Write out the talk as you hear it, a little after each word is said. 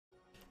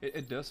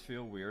It does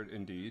feel weird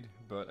indeed,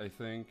 but I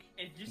think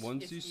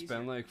once you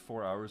spend like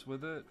 4 hours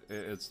with it,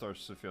 it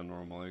starts to feel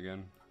normal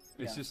again.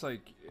 It's just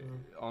like,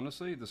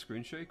 honestly, the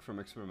screen shake from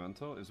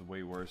experimental is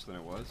way worse than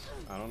it was.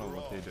 I don't know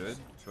what they did,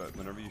 but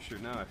whenever you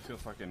shoot now, I feel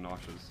fucking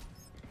nauseous.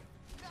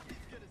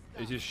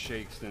 It just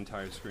shakes the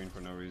entire screen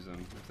for no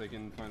reason. If they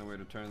can find a way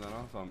to turn that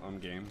off, I'm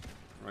game.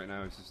 Right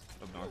now, it's just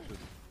obnoxious.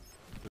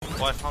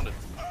 Oh, I found it.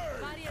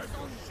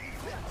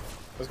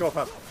 Let's go,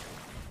 Pep.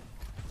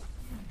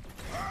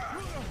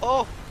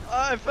 Oh,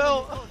 I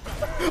fell.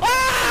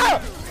 Ah!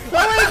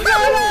 I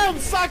got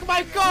him! Suck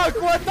my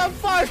cock! What the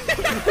fuck?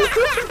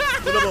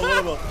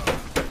 Little.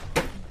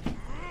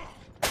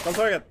 Don't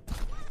target.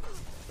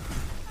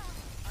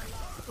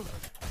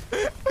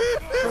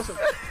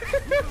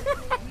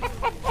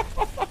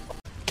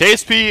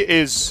 KSP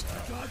is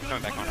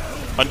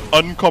an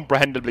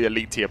uncomprehendibly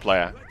elite tier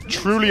player.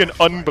 Truly an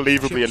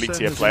unbelievably elite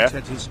tier player.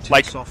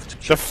 Like,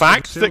 the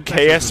fact that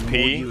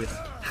KSP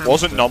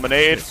wasn't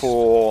nominated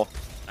for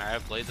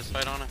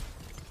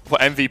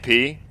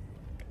MVP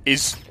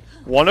is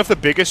one of the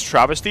biggest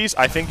travesties,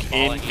 I think,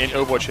 in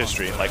Overwatch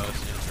history.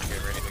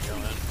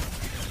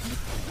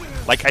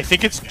 Like, I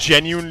think it's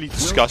genuinely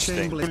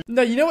disgusting.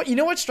 No, you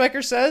know what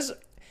Striker says?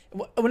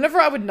 Whenever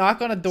I would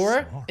knock on a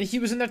door and he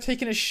was in there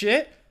taking a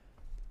shit,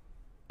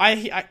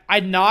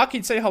 I'd knock,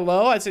 he'd say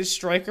hello, I'd say,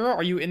 Striker,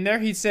 are you in there?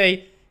 He'd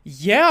say,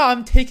 yeah,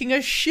 I'm taking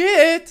a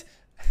shit.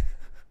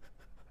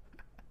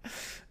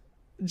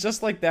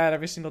 Just like that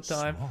every single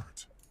time.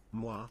 Smart.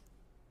 Moi.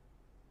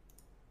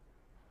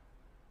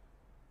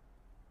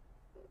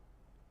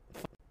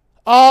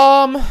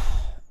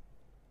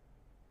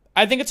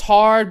 I think it's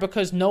hard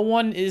because no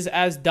one is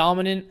as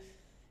dominant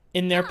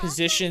in their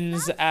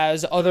positions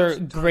as other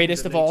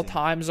greatest of all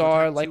times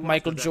are, like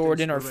Michael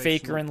Jordan or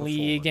Faker in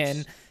League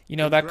and, you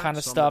know, that kind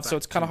of stuff. So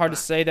it's kind of hard to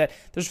say that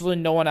there's really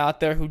no one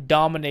out there who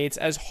dominates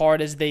as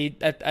hard as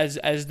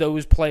as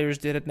those players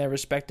did in their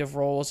respective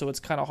roles. So it's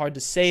kind of hard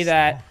to say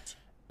that.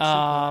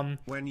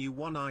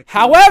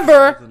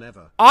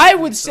 However, I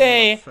would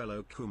say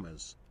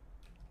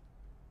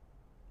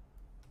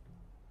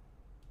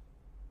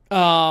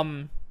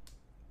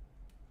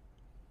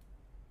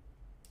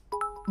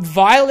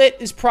Violet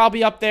is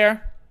probably up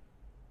there.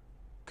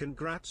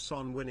 Congrats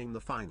on winning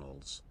the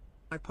finals.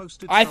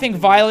 I think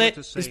Violet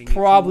is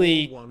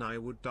probably been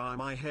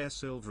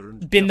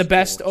the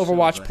best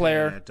Overwatch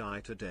player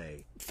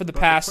for the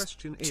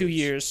past 2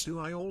 years. Do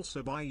I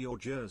also buy your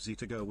jersey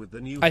to go with the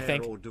new I hair,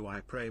 think. or do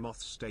I pray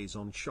Moth stays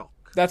on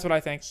shock? That's what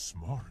I think.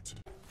 Smart.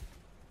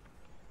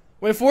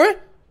 Wait for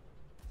it.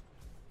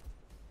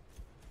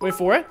 Wait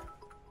for it.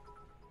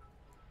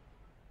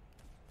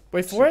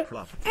 Wait for it.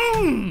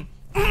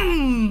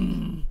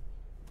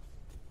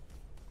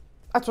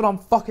 That's what I'm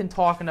fucking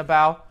talking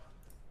about.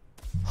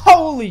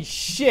 Holy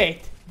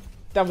shit!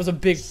 That was a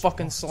big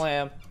fucking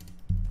slam.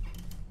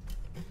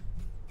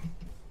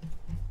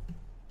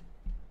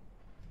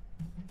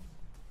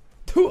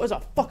 Dude, it was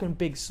a fucking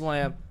big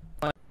slam.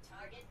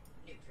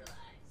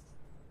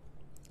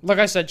 Like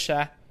I said,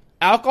 chat.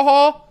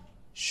 Alcohol,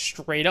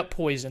 straight up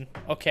poison,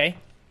 okay?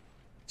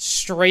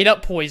 Straight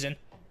up poison.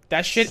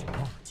 That shit...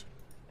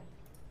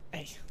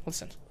 Hey,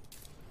 listen.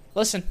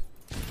 Listen.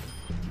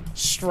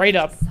 Straight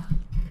up.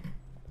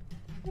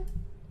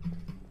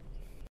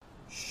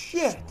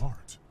 Shit.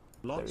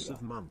 Lots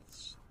of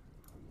months.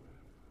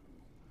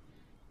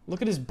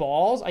 Look at his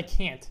balls. I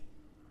can't.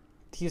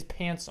 He has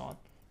pants on.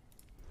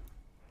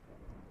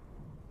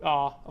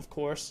 Ah, of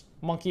course.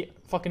 Monkey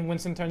fucking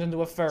Winston turns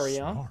into a furry,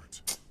 huh?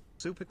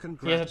 Super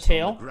congrats he has a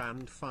tail. On the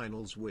grand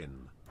finals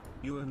win.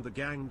 You and the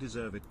gang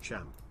deserve it,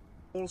 champ.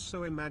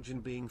 Also imagine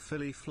being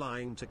Philly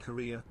flying to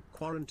Korea,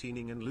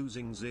 quarantining and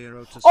losing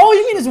 0 to... Oh,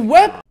 you mean his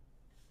web?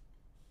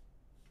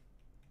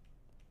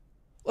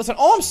 Listen,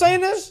 all I'm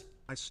saying is...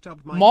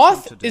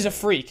 Moth is a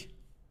freak.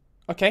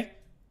 Okay?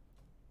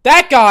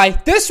 That guy,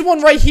 this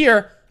one right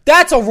here,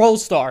 that's a roll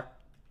star.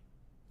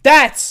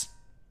 That's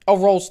a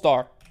roll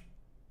star.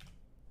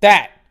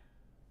 That.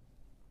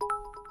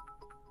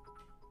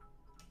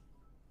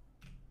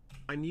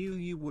 I knew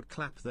you would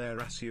clap their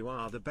ass. You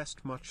are the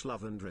best. Much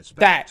love and respect.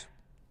 That.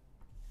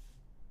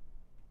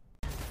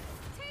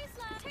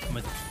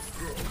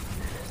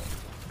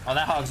 Oh,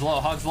 that hog's low.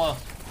 Hog's low.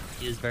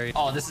 He is very...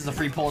 Oh, this is a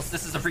free pulse.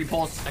 This is a free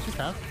pulse. I can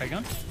stop. Are you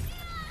going?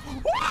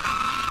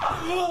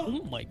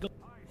 Oh my god.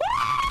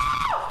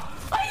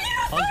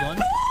 Hog's one.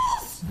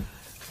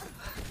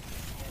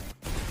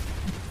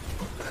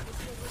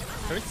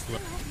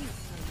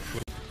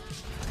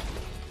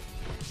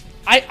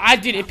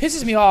 Dude, it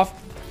pisses me off.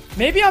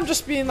 Maybe I'm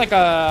just being like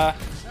a...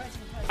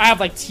 I have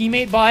like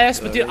teammate bias,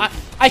 but dude,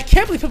 I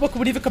can't believe people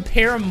would even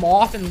compare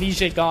Moth and Lee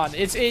Jae-gon.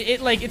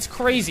 It's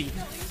crazy.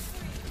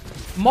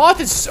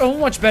 Moth is so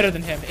much better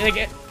than him.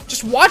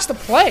 Just watch the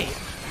play.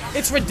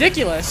 It's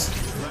ridiculous.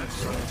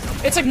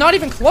 It's like not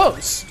even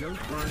close.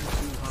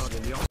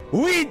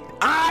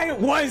 I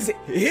was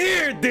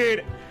here,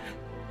 dude.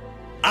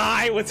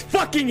 I was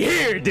fucking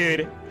here,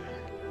 dude.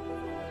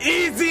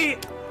 Easy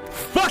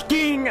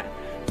fucking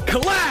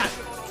clap.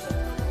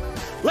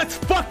 Let's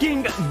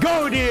fucking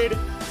go, dude.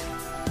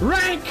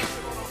 Rank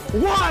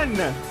 1!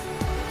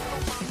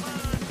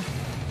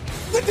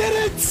 We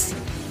did it!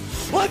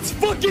 Let's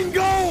fucking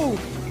go!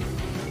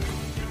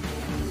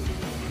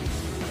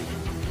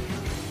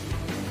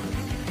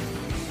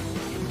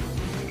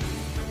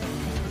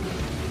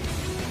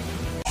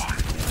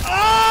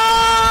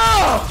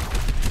 Ah!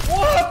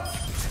 What?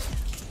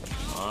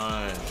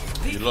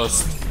 You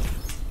lost.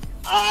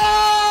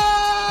 Ah!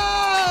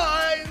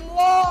 I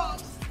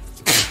lost!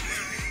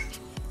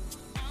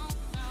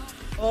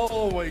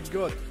 Oh my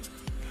god.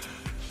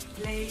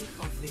 Play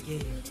of the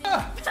game.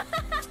 Ah!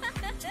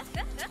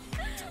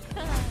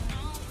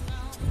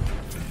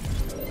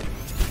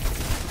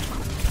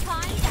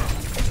 Find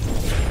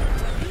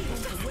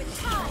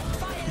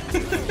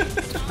out.